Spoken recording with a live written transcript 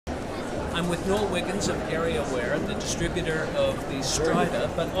I'm with Noel Wiggins of Areaware, the distributor of the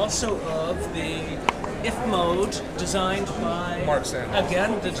Strida, but also of the ifmode, designed by Mark Sanders.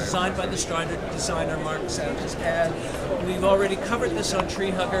 Again, designed by the Strida designer Mark Sanders. And we've already covered this on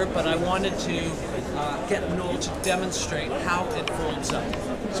Tree Hugger, but I wanted to get Noel to demonstrate how it folds up.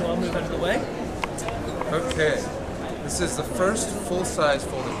 So I'll move out of the way. Okay, this is the first full-size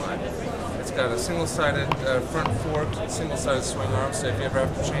folding line. It's got a single-sided front fork, single-sided swing arm, so if you ever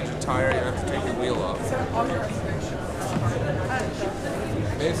have to change a tire, you have to take your wheel off.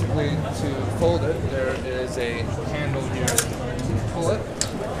 Basically, to fold it, there is a handle here to pull it,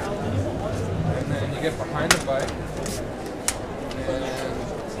 and then you get behind the bike, and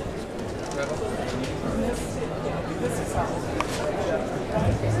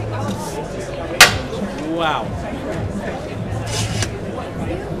Wow.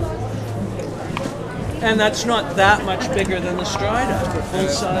 And that's not that much bigger than the Strida for full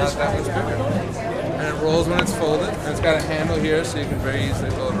size. Not that much bigger. And it rolls when it's folded, and it's got a handle here so you can very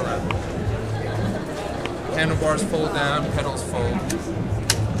easily roll it around. Handlebars fold down, pedals fold.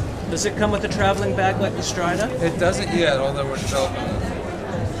 Does it come with a traveling bag like the Strida? It doesn't yet, although we're developing it.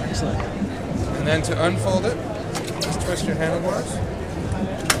 Excellent. And then to unfold it, just twist your handlebars.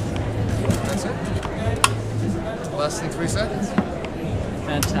 That's it. Less than 3 seconds.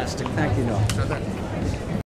 Fantastic. Thank you, Noel. Sure thing.